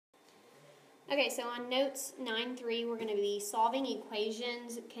Okay, so on notes 9.3, we're going to be solving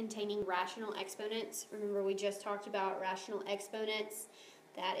equations containing rational exponents. Remember, we just talked about rational exponents.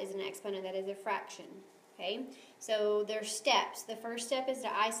 That is an exponent, that is a fraction. Okay, so there's steps. The first step is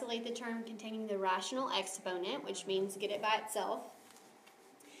to isolate the term containing the rational exponent, which means get it by itself.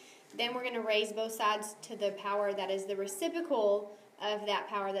 Then we're going to raise both sides to the power that is the reciprocal of that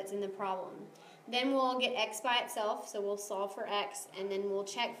power that's in the problem. Then we'll get x by itself, so we'll solve for x, and then we'll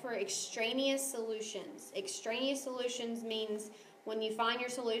check for extraneous solutions. Extraneous solutions means when you find your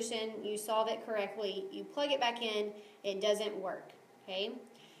solution, you solve it correctly, you plug it back in, it doesn't work, okay?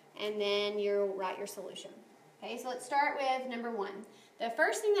 And then you'll write your solution. Okay, so let's start with number 1. The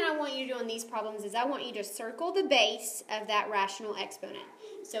first thing that I want you to do on these problems is I want you to circle the base of that rational exponent.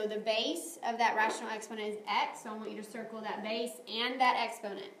 So the base of that rational exponent is x, so I want you to circle that base and that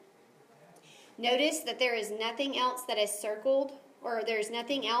exponent. Notice that there is nothing else that is circled, or there's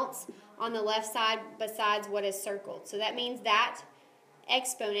nothing else on the left side besides what is circled. So that means that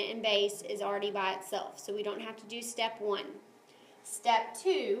exponent and base is already by itself. So we don't have to do step 1. Step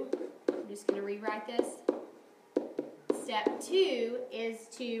 2, I'm just going to rewrite this. Step 2 is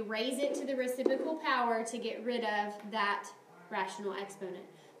to raise it to the reciprocal power to get rid of that rational exponent.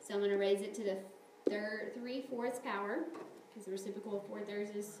 So I'm going to raise it to the 3/4 power, because the reciprocal of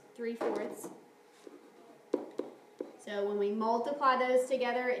 4/3 is 3/4. So when we multiply those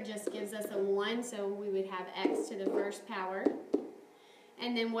together, it just gives us a 1, so we would have x to the first power.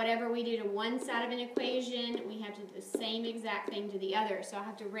 And then whatever we do to one side of an equation, we have to do the same exact thing to the other. So I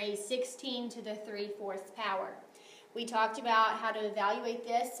have to raise 16 to the 3/4 power. We talked about how to evaluate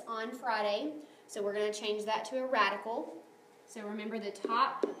this on Friday, so we're going to change that to a radical. So remember, the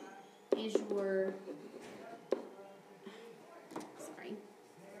top is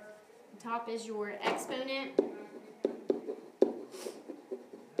your exponent,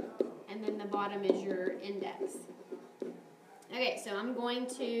 and then the bottom is your index. Okay, so I'm going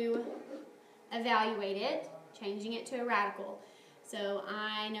to evaluate it, changing it to a radical. So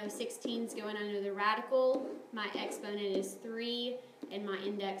I know 16 is going under the radical, my exponent is 3, and my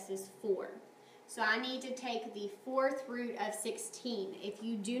index is 4. So I need to take the 4th root of 16. If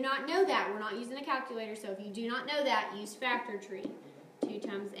you do not know that, we're not using a calculator, so if you do not know that, use factor tree. 2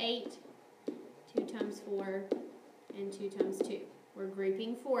 times 8, 2 times 4, and 2 times 2. We're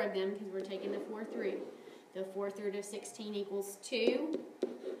grouping 4 of them because we're taking the 4th root. The 4th root of 16 equals 2,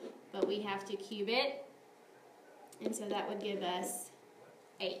 but we have to cube it, and so that would give us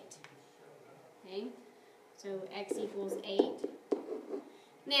 8. Okay, so x equals 8.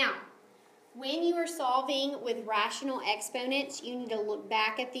 Now, when you are solving with rational exponents, you need to look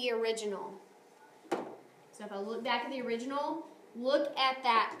back at the original. So if I look back at the original, look at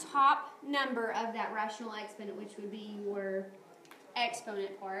that top number of that rational exponent, which would be your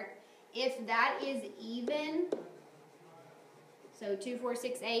exponent part. If that is even, so 2, 4,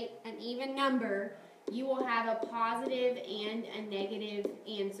 6, 8, an even number, you will have a positive and a negative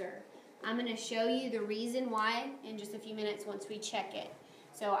answer. I'm going to show you the reason why in just a few minutes once we check it.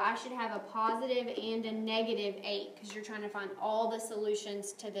 So I should have a positive and a negative 8 because you're trying to find all the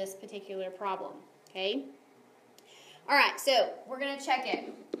solutions to this particular problem. Okay? Alright, so we're going to check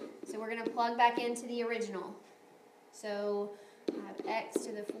it. So we're going to plug back into the original. So I have x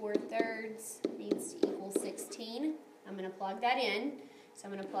to the 4/3 needs to equal 16. I'm going to plug that in. So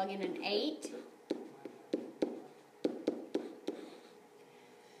I'm going to plug in an 8.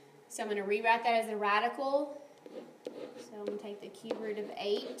 So I'm going to rewrite that as a radical. So I'm going to take the cube root of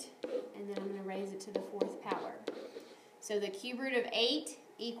 8, and then I'm going to raise it to the 4th power. So the cube root of 8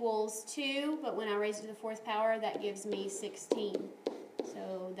 equals 2, but when I raise it to the 4th power, that gives me 16.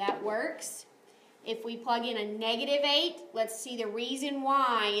 So that works. If we plug in a negative 8, let's see the reason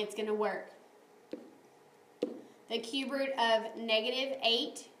why it's going to work. The cube root of negative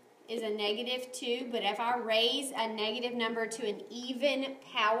 8 is a negative 2, but if I raise a negative number to an even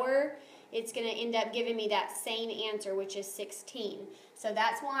power, it's going to end up giving me that same answer, which is 16. So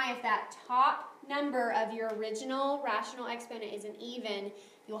that's why if that top number of your original rational exponent is an even,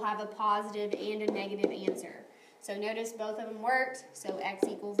 you'll have a positive and a negative answer. So notice both of them worked, so x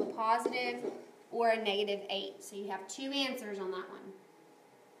equals a positive or a negative 8. So you have 2 answers on that one.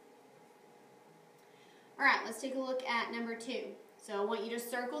 Alright, let's take a look at number 2. So I want you to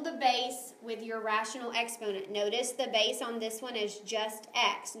circle the base with your rational exponent. Notice the base on this one is just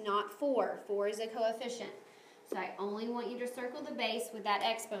x, not 4. 4 is a coefficient. So I only want you to circle the base with that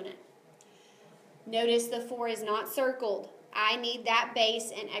exponent. Notice the 4 is not circled. I need that base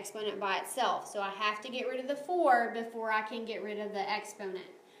and exponent by itself. So I have to get rid of the 4 before I can get rid of the exponent.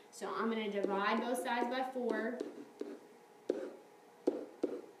 So I'm going to divide both sides by 4.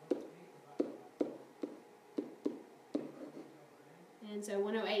 And so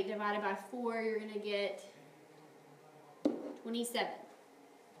 108 divided by 4, you're going to get 27.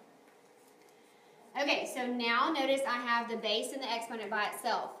 Okay, so now notice I have the base and the exponent by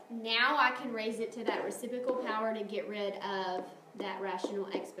itself. Now I can raise it to that reciprocal power to get rid of that rational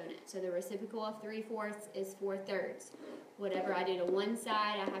exponent. So the reciprocal of 3/4 is 4/3. Whatever I do to one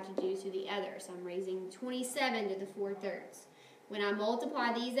side, I have to do to the other. So I'm raising 27 to the 4/3. When I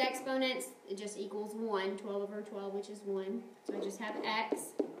multiply these exponents, it just equals 1, 12 over 12, which is 1. So I just have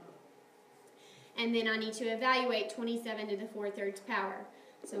x. And then I need to evaluate 27 to the 4/3 power.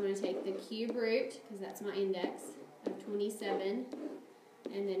 So I'm going to take the cube root, because that's my index, of 27,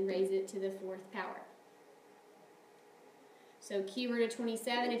 and then raise it to the 4th power. So cube root of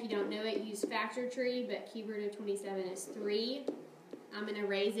 27, if you don't know it, use factor tree, but cube root of 27 is 3. I'm going to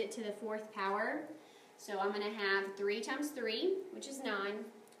raise it to the 4th power. So I'm going to have 3 times 3, which is 9,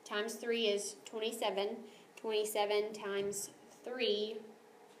 times 3 is 27. 27 times 3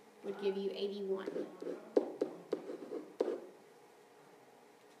 would give you 81.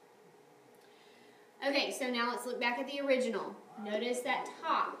 Okay, so now let's look back at the original. Notice that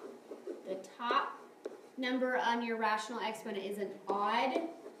the top number on your rational exponent is an odd,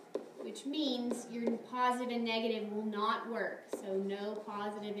 which means your positive and negative will not work. So no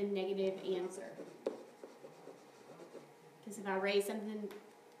positive and negative answer. Because if I raise something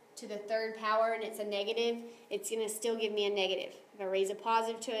to the 3rd power and it's a negative, it's going to still give me a negative. If I raise a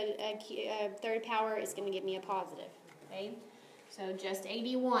positive to a 3rd power, it's going to give me a positive. Okay? So just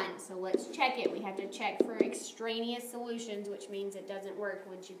 81. So let's check it. We have to check for extraneous solutions, which means it doesn't work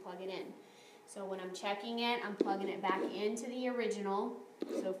once you plug it in. So when I'm checking it, I'm plugging it back into the original.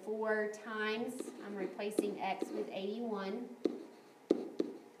 So 4 times, I'm replacing x with 81.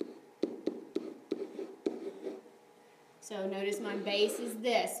 So notice my base is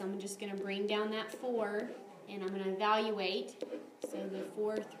this. So I'm just going to bring down that 4, and I'm going to evaluate. So the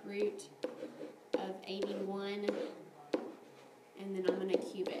 4th root of 81. And then I'm going to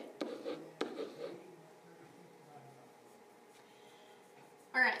cube it.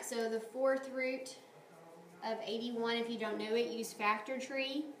 Alright, so the 4th root of 81, if you don't know it, use factor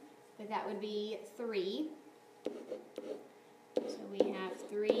tree, but that would be 3. So we have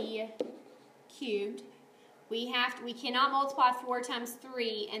 3 cubed. We cannot multiply 4 times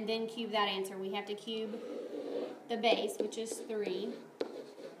 3 and then cube that answer. We have to cube the base, which is 3.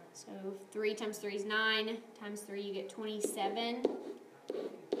 So 3 times 3 is 9. Times 3 you get 27.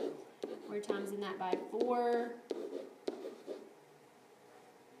 We're timesing that by 4,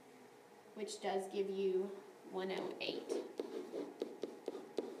 which does give you 108.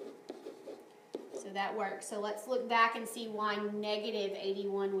 So that works. So let's look back and see why negative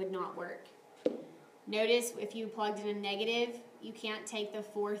 81 would not work. Notice if you plugged in a negative, you can't take the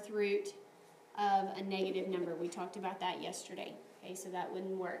 4th root of a negative number. We talked about that yesterday. Okay, so that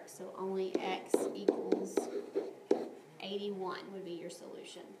wouldn't work. So only x equals 81 would be your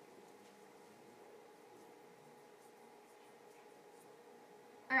solution.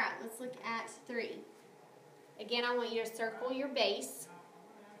 Alright, let's look at 3. Again, I want you to circle your base.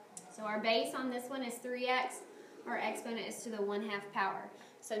 So our base on this one is 3x. Our exponent is to the 1/2 power.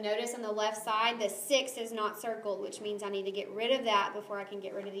 So notice on the left side, the 6 is not circled, which means I need to get rid of that before I can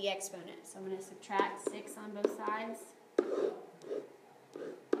get rid of the exponent. So I'm going to subtract 6 on both sides.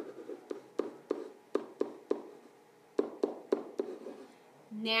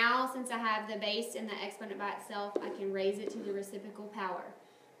 Now, since I have the base and the exponent by itself, I can raise it to the reciprocal power.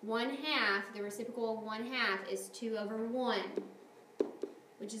 1/2, the reciprocal of 1/2 is 2 over 1,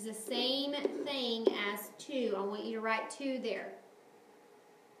 which is the same thing as 2. I want you to write 2 there.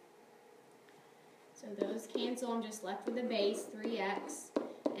 So those cancel. I'm just left with the base, 3x.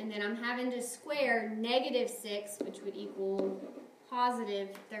 And then I'm having to square negative 6, which would equal positive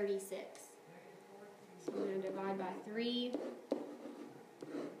 36. So we're going to divide by 3.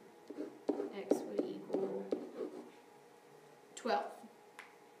 X would equal 12.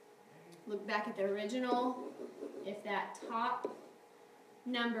 Look back at the original. If that top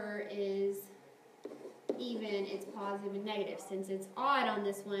number is even, it's positive and negative. Since it's odd on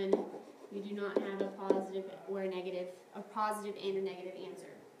this one, we do not have a positive or a negative, a positive and a negative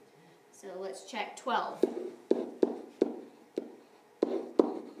answer. So let's check 12.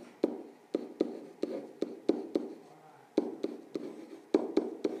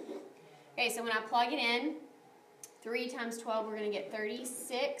 Okay, so when I plug it in, 3 times 12, we're going to get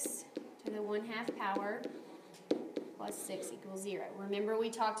 36 to the 1/2 power plus 6 equals 0. Remember we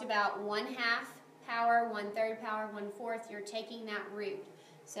talked about 1/2 power, 1/3 power, 1/4. You're taking that root.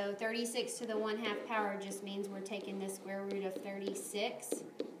 So 36 to the 1/2 power just means we're taking the square root of 36.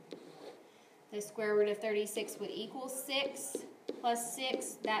 The square root of 36 would equal 6. plus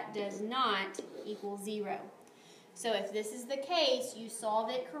 6, that does not equal 0. So if this is the case, you solve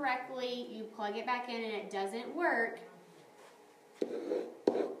it correctly, you plug it back in and it doesn't work,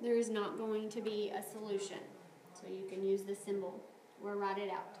 there is not going to be a solution. So you can use the symbol or write it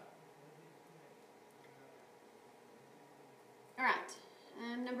out.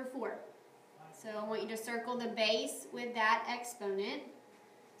 Alright, number 4. So I want you to circle the base with that exponent.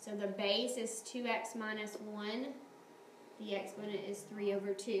 So the base is 2x minus 1. The exponent is 3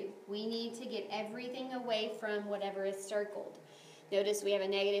 over 2. We need to get everything away from whatever is circled. Notice we have a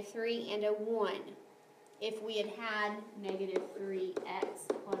negative 3 and a 1. If we had had negative 3x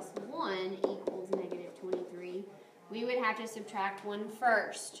plus 1 equals negative 23, we would have to subtract 1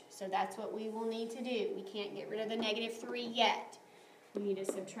 first. So that's what we will need to do. We can't get rid of the negative 3 yet. We need to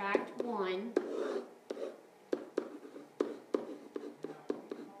subtract 1.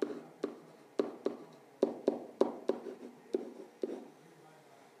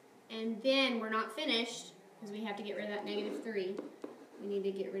 And then we're not finished because we have to get rid of that negative 3. We need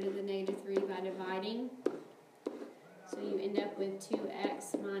to get rid of the negative 3 by dividing. So you end up with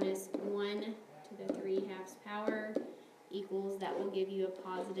 2x minus 1 to the 3/2 power equals, that will give you a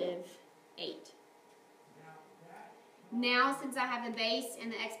positive 8. Now, since I have the base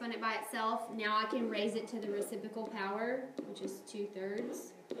and the exponent by itself, now I can raise it to the reciprocal power, which is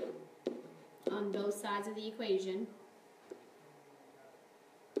 2/3 on both sides of the equation.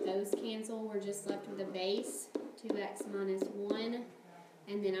 Those cancel, we're just left with a base, 2x minus 1,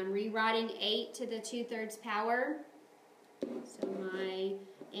 and then I'm rewriting 8 to the 2/3 power. So my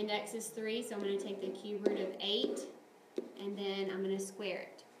index is 3, so I'm going to take the cube root of 8, and then I'm going to square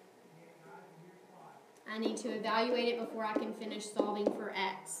it. I need to evaluate it before I can finish solving for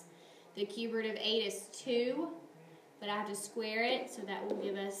x. The cube root of 8 is 2, but I have to square it, so that will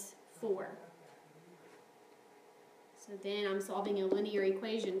give us 4. So then I'm solving a linear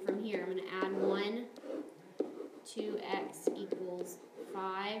equation from here. I'm going to add 1, 2x equals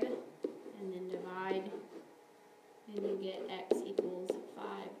 5, and then divide, and you get x equals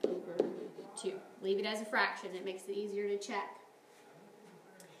 5 over 2. Leave it as a fraction. It makes it easier to check.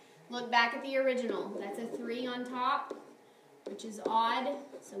 Look back at the original. That's a 3 on top, which is odd,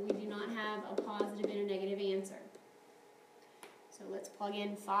 so we do not have a positive and a negative answer. So let's plug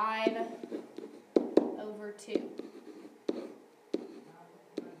in 5 over 2.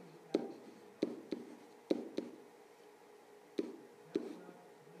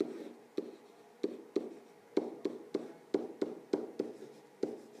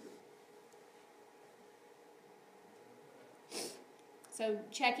 So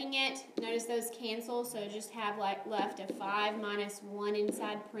checking it, notice those cancel, so just have left a 5 minus 1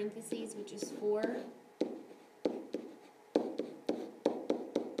 inside parentheses, which is 4.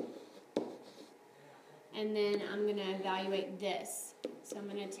 And then I'm going to evaluate this. So I'm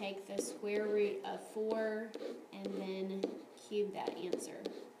going to take the square root of 4 and then cube that answer.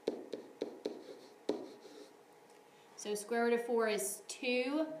 So square root of 4 is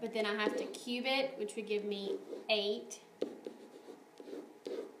 2, but then I have to cube it, which would give me 8.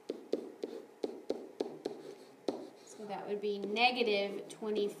 That would be negative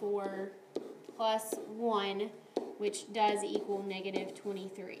 24 plus 1, which does equal negative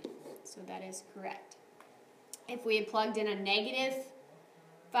 23. So that is correct. If we had plugged in a negative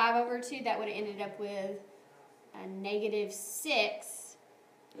 5 over 2, that would have ended up with a negative 6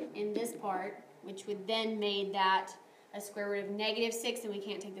 in this part, which would then made that a square root of negative 6, and we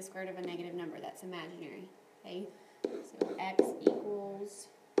can't take the square root of a negative number. That's imaginary. Okay? So x equals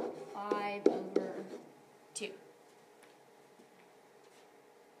 5 over 2.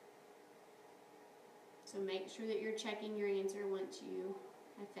 So make sure that you're checking your answer once you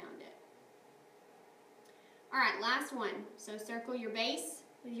have found it. All right, last one. So circle your base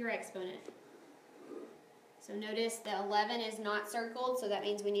with your exponent. So notice the 11 is not circled, so that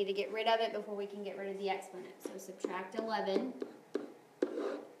means we need to get rid of it before we can get rid of the exponent. So subtract 11.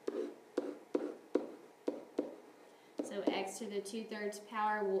 So x to the 2/3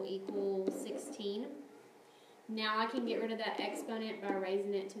 power will equal 16. Now I can get rid of that exponent by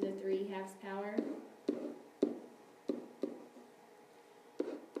raising it to the 3/2 power.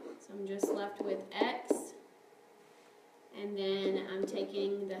 So I'm just left with x, and then I'm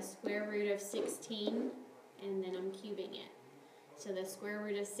taking the square root of 16, and then I'm cubing it. So the square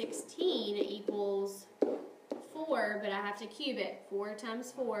root of 16 equals 4, but I have to cube it. 4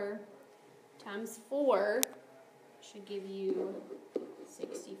 times 4 times 4 should give you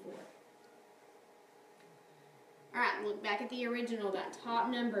 64. Alright, look back at the original, that top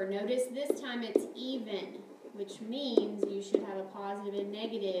number. Notice this time it's even, which means you should have a positive and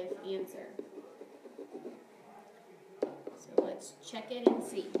negative answer. So let's let's check it and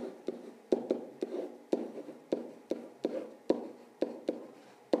see.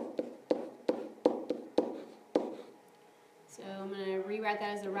 So I'm going to rewrite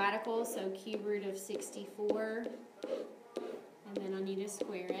that as a radical, so cube root of 64, and then I need to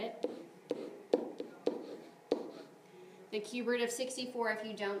square it. The cube root of 64, if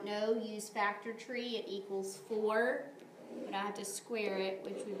you don't know, use factor tree, it equals 4, but I have to square it,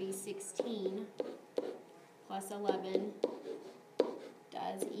 which would be 16 plus 11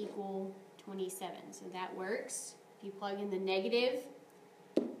 does equal 27, so that works. If you plug in the negative,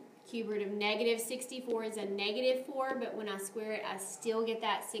 cube root of negative 64 is a negative 4, but when I square it, I still get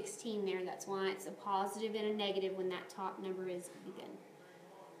that 16 there. That's why it's a positive and a negative when that top number is even.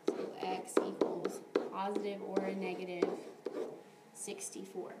 So x equals positive or a negative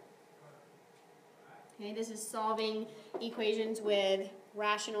 64. Okay, this is solving equations with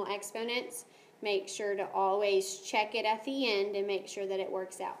rational exponents. Make sure to always check it at the end and make sure that it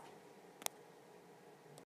works out.